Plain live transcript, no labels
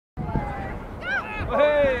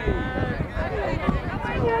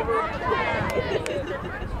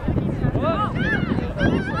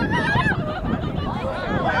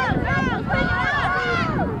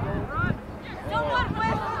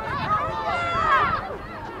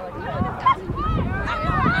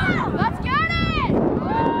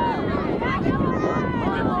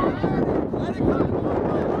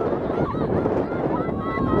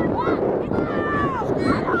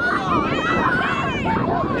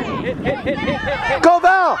Go,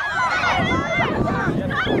 Val!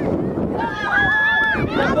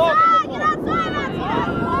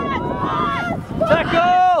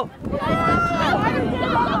 Tackle!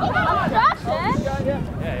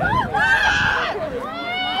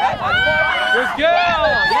 Let's go!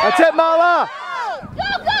 That's it, Mala!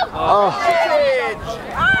 Oh,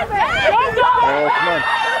 come on.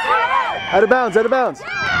 Out of bounds, out of bounds. You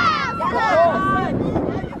can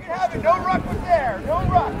have it, no ruck was there, no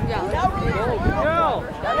ruck. Now release it.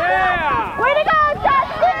 Yeah! Way to go,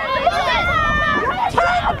 Justin!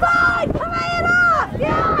 Terrified! Play it up!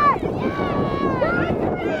 Yes!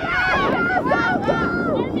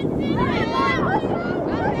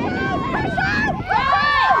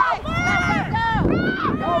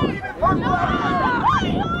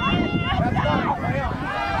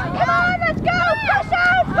 Come on, let's go! Push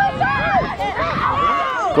out! Push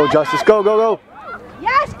out! Go, Justice, go, go, go.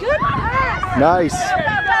 Yes, good pass! Nice.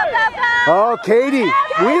 Oh, Katie.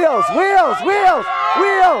 Wheels, wheels, wheels,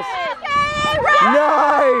 wheels.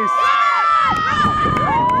 Nice.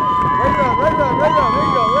 Right on, right on, right on. There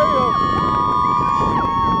you go, there you go.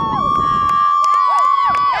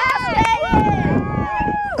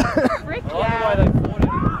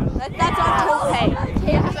 That's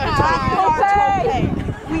our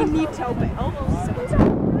Tope. We need Tope.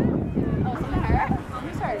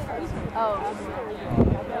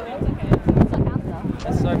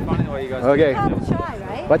 That's so funny the way you guys. Okay. Try,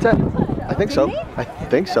 right? What's that? I think so. I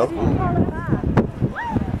think so.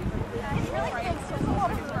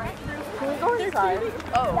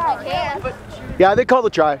 Oh, Yeah, they call the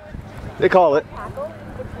try. They call it.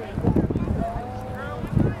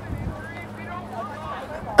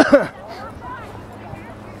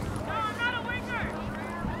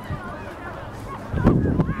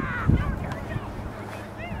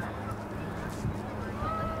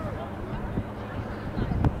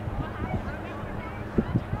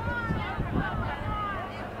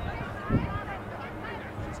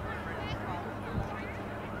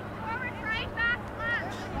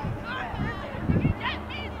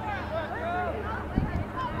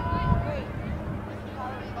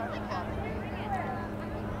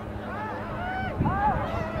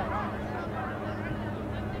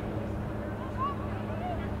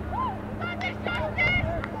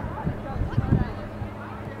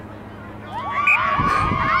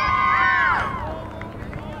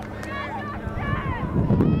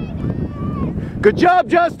 Good job,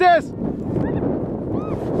 Justice!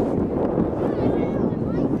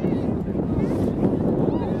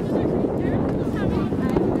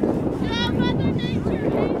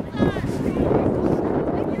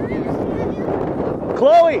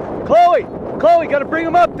 Chloe, Chloe, Chloe, gotta bring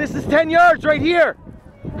him up. This is 10 yards right here.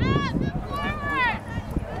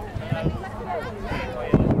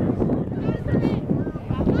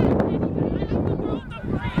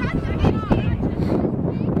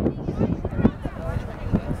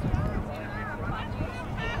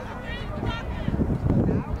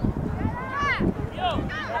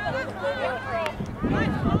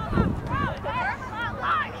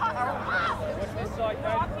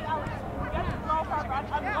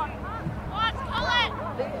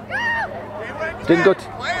 Didn't go.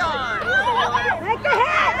 Make the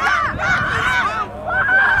hit!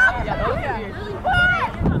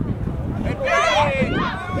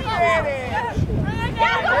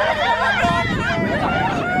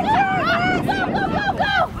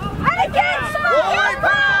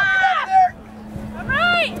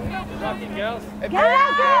 Get it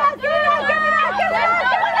out, get it out, get it out, get it out, get it out,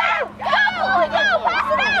 get it out! Go, go, pass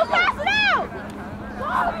it out, pass it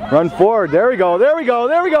out! Run forward. There we go, there we go,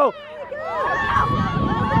 there we go.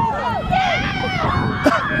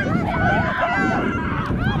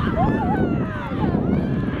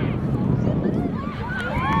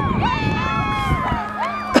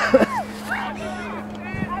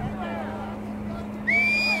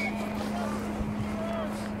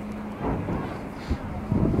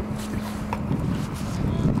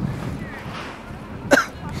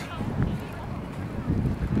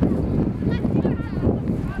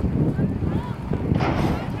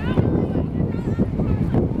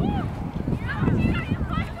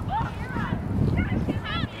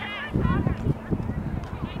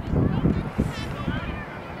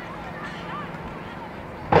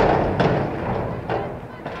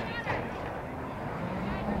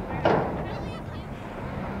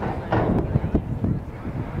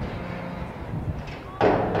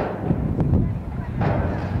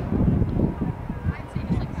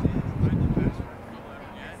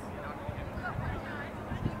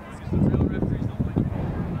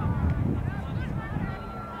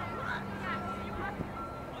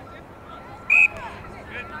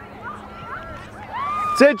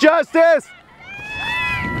 That's it, Justice!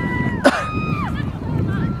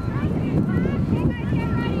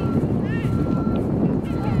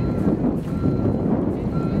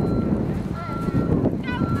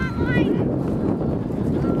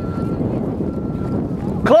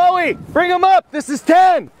 Chloe, bring him up! This is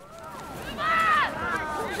 10!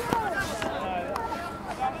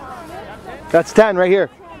 That's 10 right here.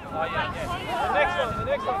 Oh, yeah. The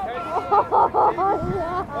next one, Katie.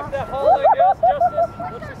 Watch that hole there, girls. Justice.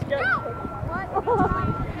 Watch the skate.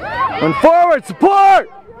 Run forward, support!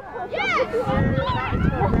 Yeah,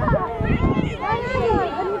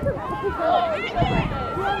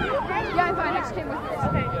 I'm fine. I just came with you.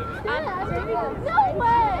 Okay. No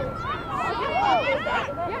way!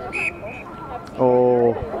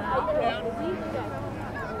 Oh.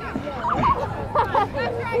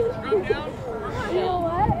 You know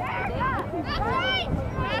what?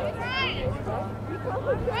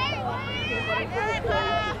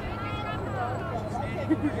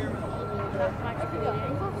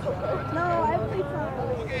 No, I believe so.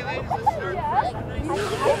 Okay, ladies, let's start.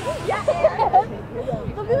 Yeah.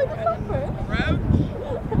 They'll be like a supper. Crouch.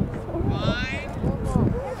 Bind.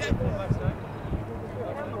 Sit.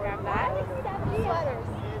 Grab that.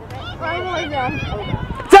 Finally done.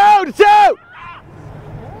 Down, down!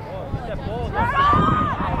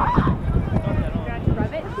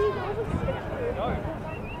 Rub it.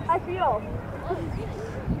 I feel.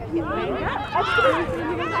 You guys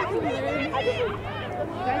get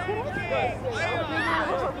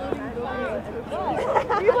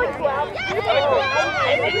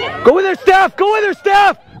it? Go with her, Steph! Go with her,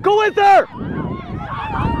 Steph! Go with her!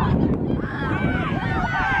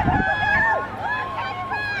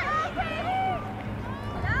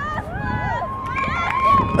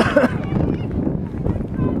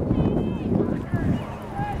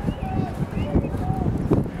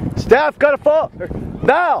 Steph, gotta follow.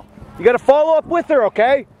 Val, you gotta follow up with her,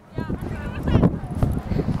 okay?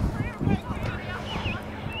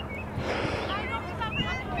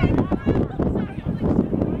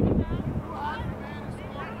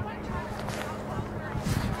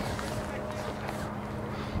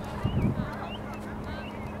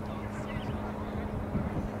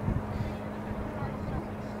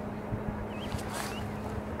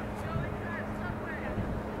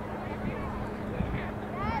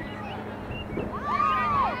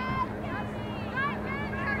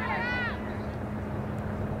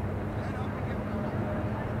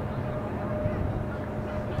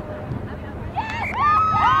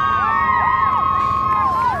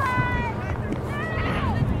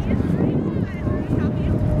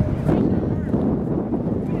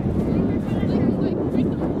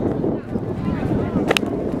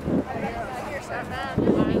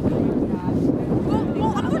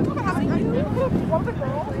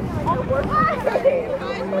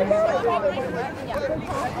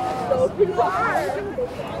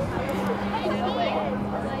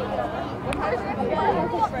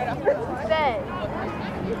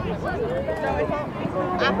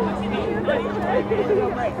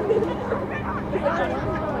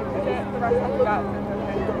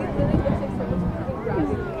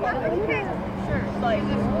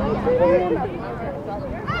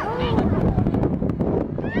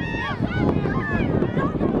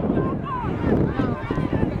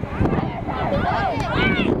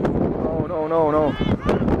 No.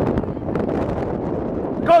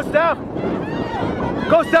 Go, Steph!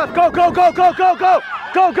 Go, Steph! Go!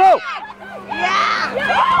 Go!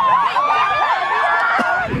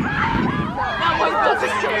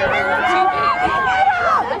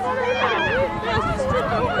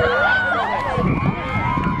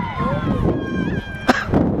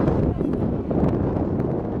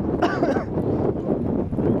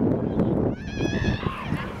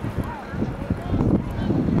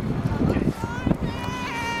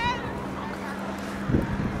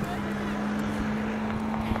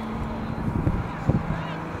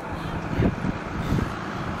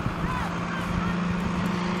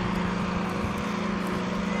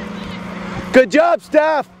 Good job,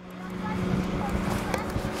 Steph!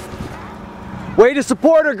 Way to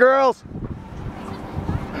support her, girls!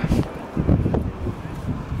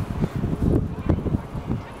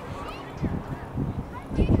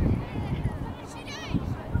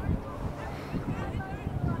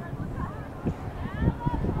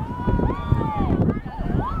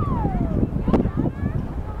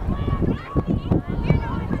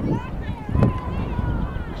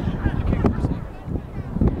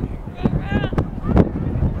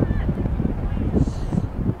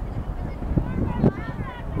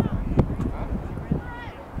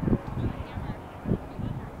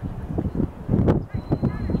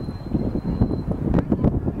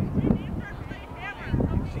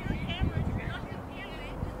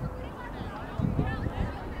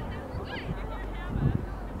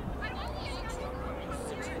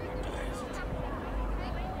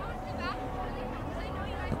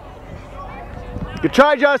 Good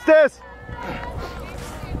try, Justice.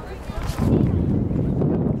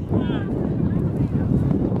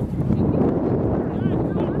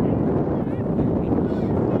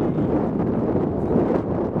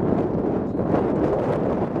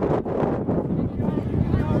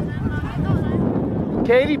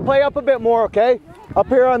 Katie, play up a bit more, okay? Up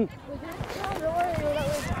here on...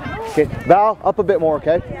 Okay, Val, up a bit more,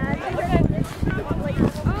 okay?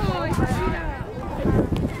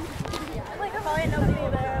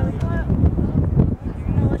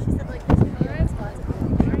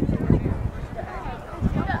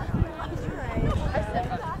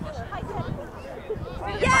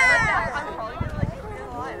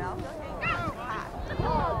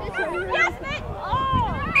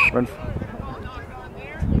 Run.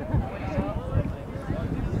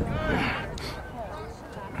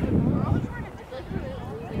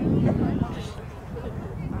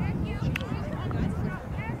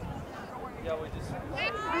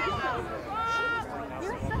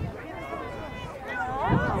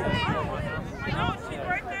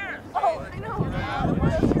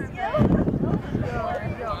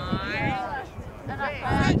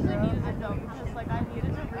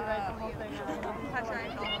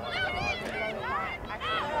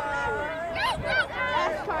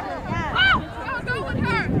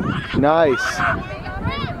 Nice.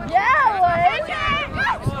 Yeah, Lloyd.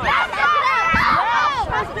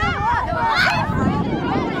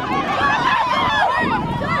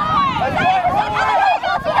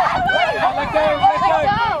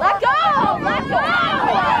 Let go.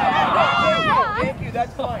 Thank you,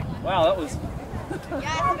 that's fine. Wow, that was...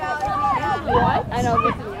 What? I know,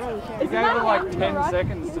 You gave her like 10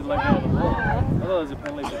 seconds to let go of the ball. I thought it was a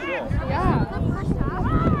penalty for sure. Yeah.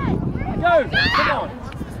 Go! Come on!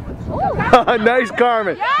 Nice,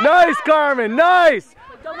 Carmen. Nice, Carmen. Nice.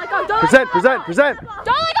 Don't let go. Don't Present. let go of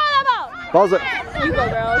that ball. Balls it. You go,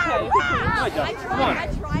 girl. Okay. Come on.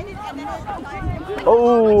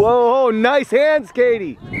 Oh, nice hands,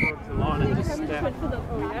 Katie.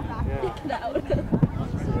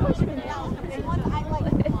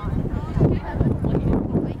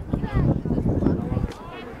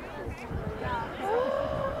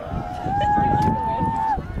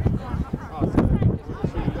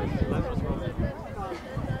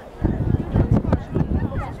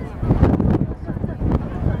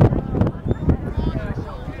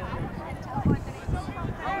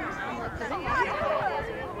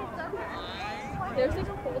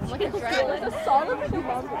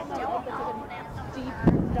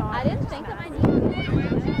 I didn't think that I needed it.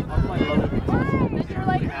 You're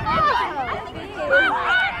like,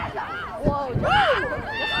 whoa.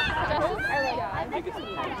 I think it's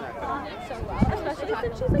so well. Especially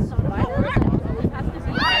since she's like so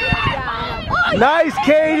Nice,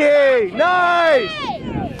 Katie. Nice.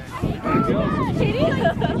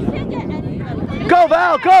 Go,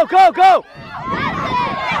 Val. Go.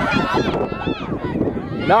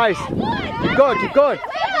 Nice. Keep going.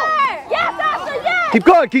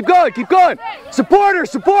 Keep going. Support her.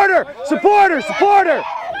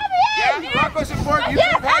 Yeah, Rocco support. You should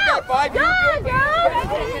have had that 5. You're good.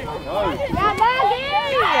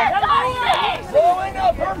 Rolling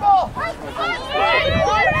up, purple.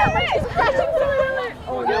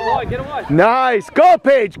 Oh, get away. Nice. Go,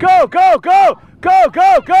 Paige. Go.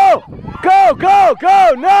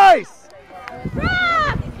 Nice.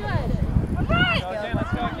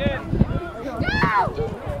 Let's go again.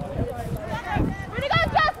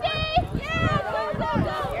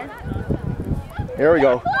 Here we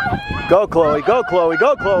go. Go, Chloe. That's it,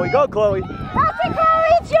 Chloe.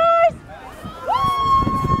 It's yours.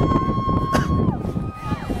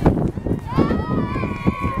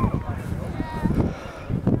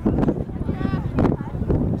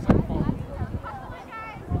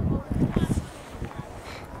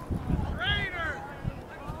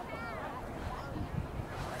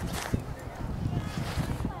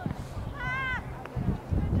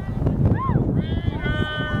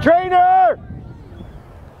 Trainer!